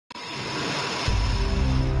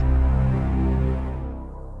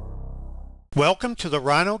Welcome to the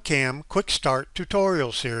RhinoCAM Quick Start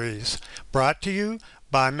tutorial series, brought to you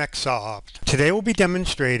by MecSoft. Today we'll be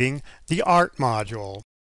demonstrating the ART module.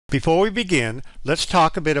 Before we begin, let's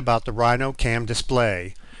talk a bit about the RhinoCAM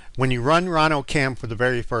display. When you run RhinoCAM for the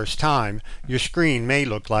very first time, your screen may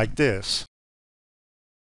look like this.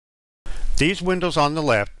 These windows on the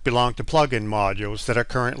left belong to plugin modules that are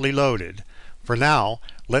currently loaded. For now,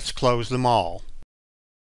 let's close them all.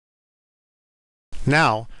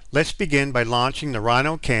 Now, let's begin by launching the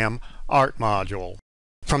RhinoCAM-ART module.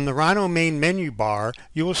 From the Rhino main menu bar,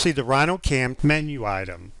 you will see the RhinoCAM menu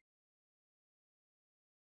item.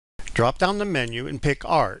 Drop down the menu and pick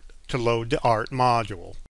ART to load the ART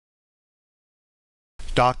module.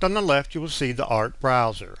 Docked on the left, you will see the ART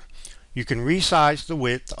browser. You can resize the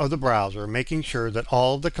width of the browser, making sure that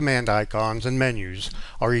all of the command icons and menus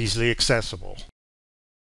are easily accessible.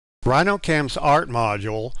 RhinoCAM's ART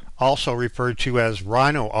module, also referred to as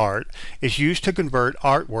RhinoArt, is used to convert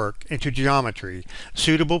artwork into geometry,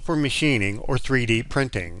 suitable for machining or 3D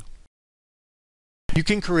printing. You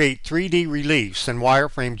can create 3D reliefs and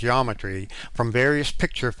wireframe geometry from various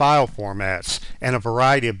picture file formats and a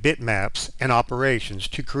variety of bitmaps and operations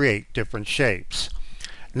to create different shapes.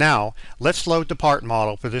 Now, let's load the part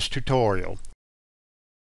model for this tutorial.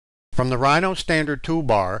 From the Rhino standard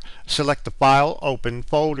toolbar, select the File Open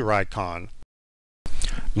folder icon.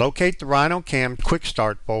 Locate the RhinoCAM Quick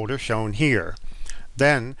Start folder shown here.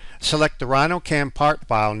 Then, select the RhinoCAM part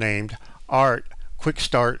file named ART Quick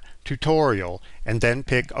Start Tutorial and then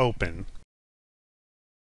pick Open.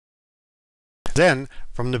 Then,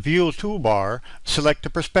 from the View toolbar, select the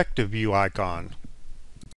Perspective View icon.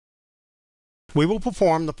 We will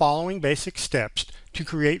perform the following basic steps to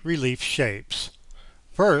create relief shapes.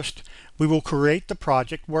 First, we will create the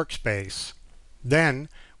project workspace. Then,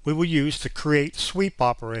 we will use the Create Sweep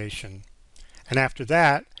operation. And after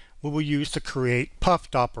that, we will use the Create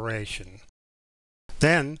Puffed operation.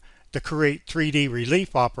 Then, the Create 3D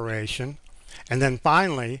Relief operation. And then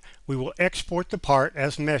finally, we will export the part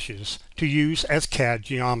as meshes to use as CAD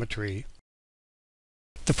geometry.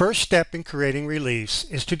 The first step in creating reliefs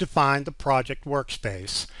is to define the project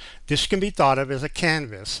workspace. This can be thought of as a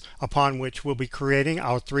canvas upon which we'll be creating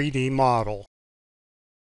our 3D model.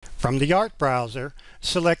 From the ART browser,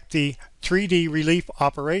 select the 3D Relief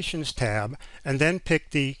Operations tab and then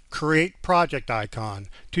pick the Create Project icon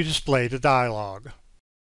to display the dialog.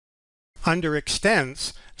 Under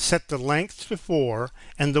Extents, set the length to 4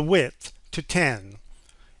 and the width to 10.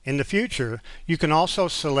 In the future, you can also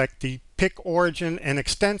select the Pick Origin and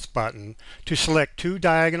Extents button to select two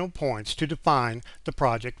diagonal points to define the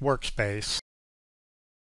project workspace.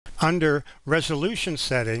 Under Resolution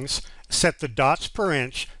Settings, set the dots per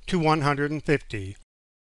inch to 150.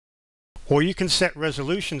 Or you can set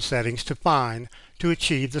resolution settings to fine to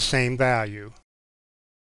achieve the same value.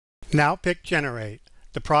 Now pick Generate.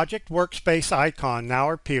 The project workspace icon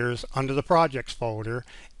now appears under the Projects folder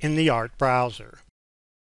in the ART browser.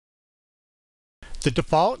 The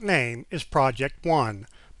default name is Project 1,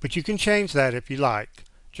 but you can change that if you like.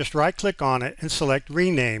 Just right-click on it and select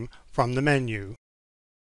Rename from the menu.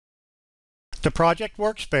 The project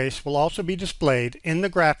workspace will also be displayed in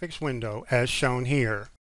the graphics window as shown here.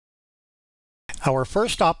 Our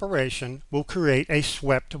first operation will create a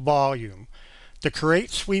swept volume. The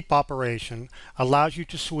Create Sweep operation allows you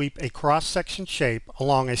to sweep a cross-section shape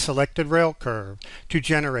along a selected rail curve to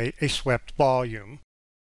generate a swept volume.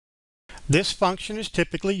 This function is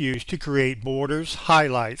typically used to create borders,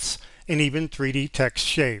 highlights, and even 3D text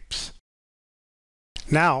shapes.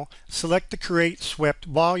 Now, select the Create Swept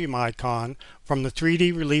Volume icon from the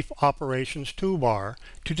 3D Relief Operations toolbar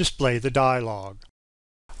to display the dialog.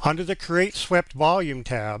 Under the Create Swept Volume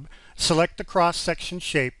tab, select the cross-section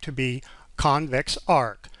shape to be Convex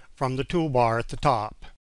Arc from the toolbar at the top.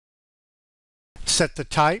 Set the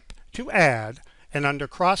type to Add, and under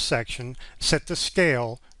Cross-section, set the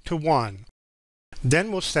scale to 1.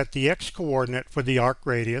 Then we'll set the x-coordinate for the arc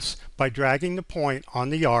radius by dragging the point on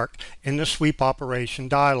the arc in the Sweep Operation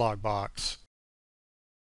dialog box.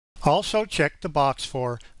 Also check the box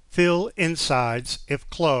for Fill Insides if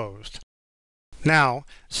closed. Now,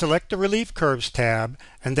 select the Relief Curves tab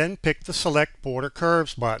and then pick the Select Border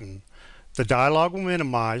Curves button. The dialog will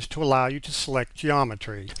minimize to allow you to select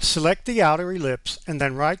geometry. Select the outer ellipse and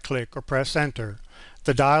then right-click or press Enter.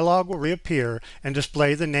 The dialog will reappear and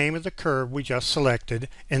display the name of the curve we just selected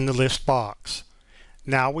in the list box.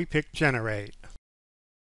 Now we pick Generate.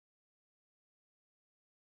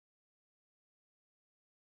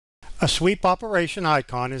 A sweep operation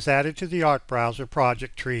icon is added to the ART browser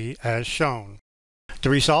project tree as shown. The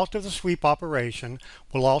result of the sweep operation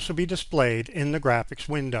will also be displayed in the graphics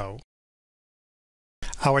window.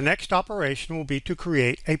 Our next operation will be to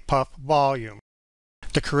create a puff volume.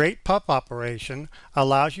 The Create Puff operation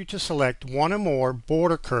allows you to select one or more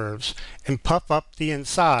border curves and puff up the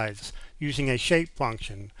insides using a shape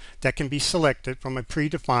function that can be selected from a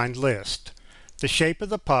predefined list. The shape of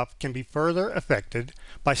the puff can be further affected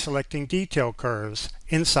by selecting detail curves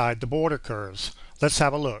inside the border curves. Let's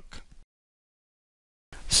have a look.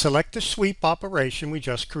 Select the sweep operation we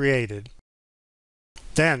just created.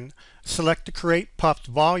 Then, select the Create Puffed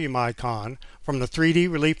Volume icon from the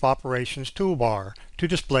 3D Relief Operations toolbar to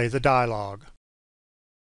display the dialog.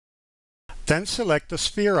 Then select the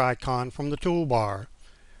Sphere icon from the toolbar.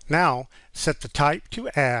 Now, set the type to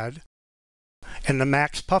Add and the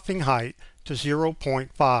max puffing height to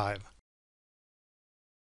 0.5.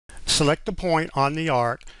 Select the point on the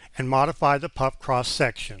arc and modify the puff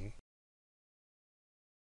cross-section.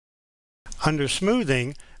 Under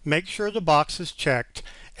Smoothing, make sure the box is checked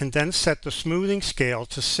and then set the smoothing scale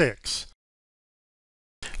to 6.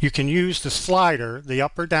 You can use the slider, the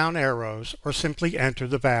up or down arrows, or simply enter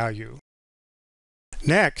the value.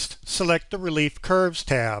 Next, select the Relief Curves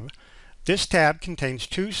tab. This tab contains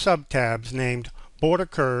two sub-tabs named Border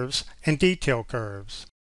Curves and Detail Curves.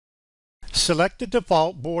 Select the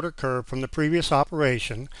default border curve from the previous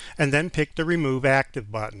operation and then pick the Remove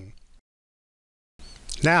Active button.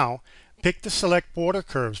 Now, pick the Select Border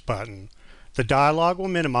Curves button. The dialog will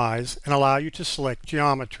minimize and allow you to select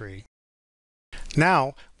geometry.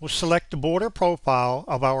 Now, we'll select the border profile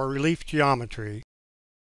of our relief geometry.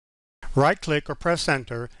 Right-click or press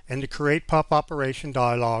Enter and the Create Puff operation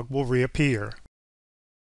dialog will reappear.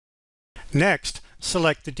 Next,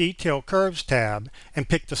 select the Detail Curves tab and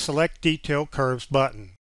pick the Select Detail Curves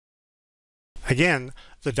button. Again,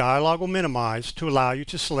 the dialog will minimize to allow you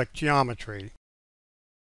to select geometry.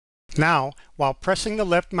 Now, while pressing the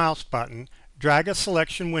left mouse button, drag a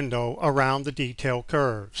selection window around the detail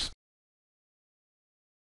curves.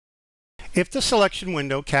 If the selection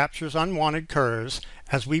window captures unwanted curves,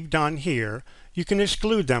 as we've done here, you can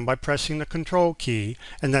exclude them by pressing the Control key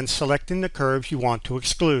and then selecting the curves you want to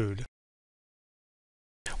exclude.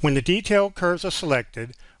 When the detail curves are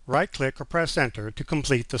selected, right-click or press Enter to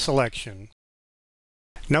complete the selection.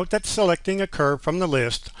 Note that selecting a curve from the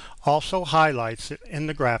list also highlights it in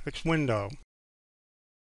the graphics window.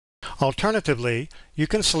 Alternatively, you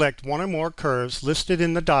can select one or more curves listed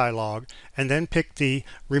in the dialog and then pick the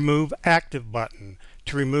Remove Active button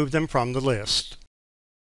to remove them from the list.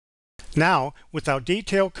 Now, with our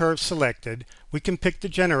detail curves selected, we can pick the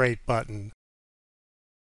Generate button.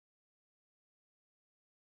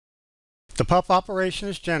 The puff operation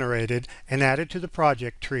is generated and added to the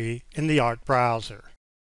project tree in the ART browser.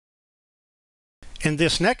 In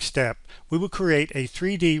this next step, we will create a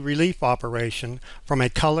 3D relief operation from a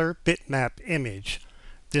color bitmap image.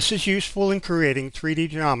 This is useful in creating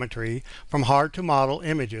 3D geometry from hard-to-model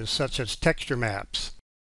images such as texture maps.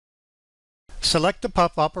 Select the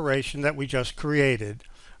puff operation that we just created.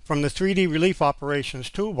 From the 3D Relief Operations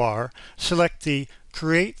toolbar, select the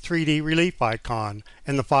Create 3D Relief icon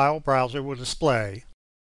and the file browser will display.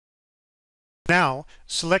 Now,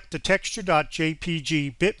 select the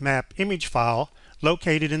texture.jpg bitmap image file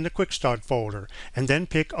located in the Quick Start folder and then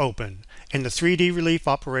pick Open, and the 3D Relief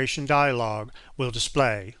Operation dialog will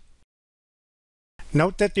display.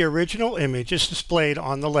 Note that the original image is displayed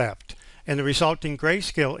on the left and the resulting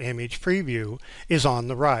grayscale image preview is on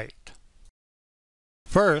the right.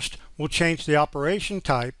 First, we'll change the operation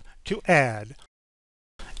type to Add,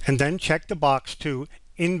 and then check the box to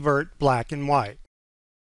Invert Black and White.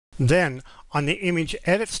 Then, on the Image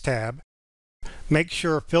Edits tab, make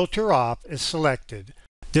sure Filter Off is selected.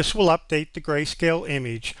 This will update the grayscale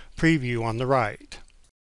image preview on the right.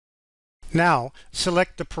 Now,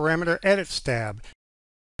 select the Parameter Edits tab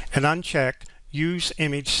and uncheck Use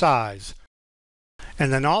Image Size,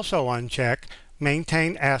 and then also uncheck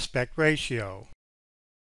Maintain Aspect Ratio.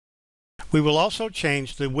 We will also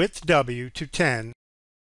change the width W to 10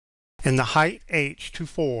 and the height H to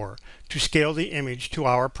 4 to scale the image to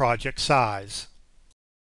our project size.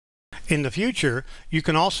 In the future, you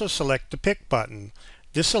can also select the Pick button.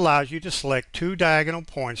 This allows you to select two diagonal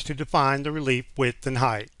points to define the relief width and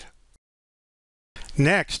height.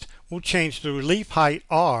 Next, we'll change the relief height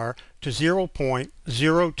R to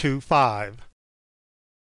 0.025.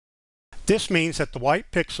 This means that the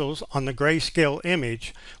white pixels on the grayscale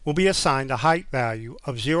image will be assigned a height value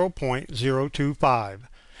of 0.025,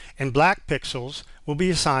 and black pixels will be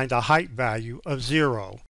assigned a height value of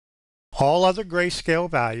 0. All other grayscale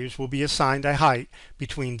values will be assigned a height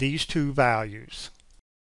between these two values.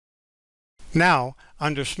 Now,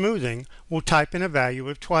 under Smoothing, we'll type in a value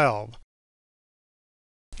of 12.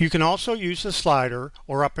 You can also use the slider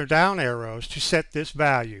or up or down arrows to set this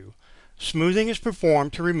value. Smoothing is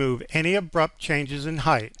performed to remove any abrupt changes in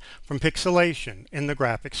height from pixelation in the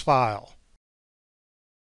graphics file.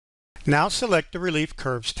 Now select the Relief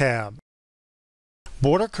Curves tab.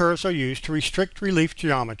 Border curves are used to restrict relief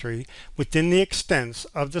geometry within the extents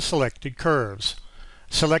of the selected curves.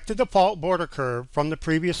 Select the default border curve from the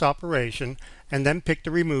previous operation and then pick the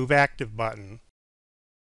Remove Active button.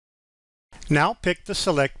 Now pick the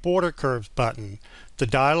Select Border Curves button. The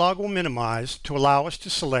dialog will minimize to allow us to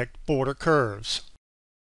select border curves.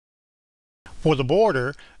 For the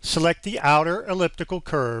border, select the outer elliptical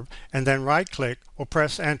curve and then right-click or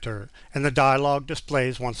press Enter, and the dialog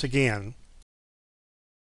displays once again.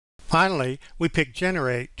 Finally, we pick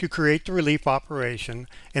Generate to create the relief operation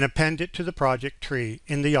and append it to the project tree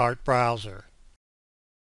in the ART browser.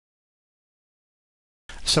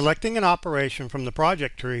 Selecting an operation from the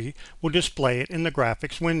project tree will display it in the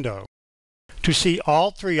graphics window. To see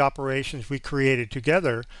all three operations we created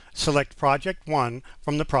together, select Project 1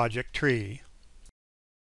 from the project tree.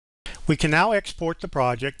 We can now export the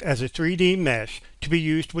project as a 3D mesh to be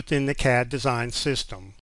used within the CAD design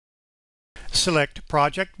system. Select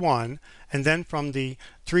Project 1 and then from the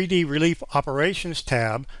 3D Relief Operations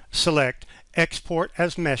tab, select Export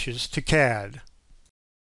as Meshes to CAD.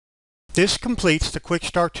 This completes the Quick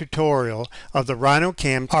Start tutorial of the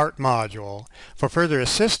RhinoCAM-ART module. For further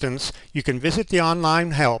assistance, you can visit the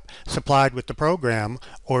online help supplied with the program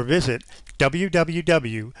or visit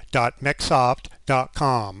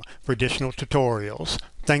www.mecsoft.com for additional tutorials.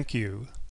 Thank you.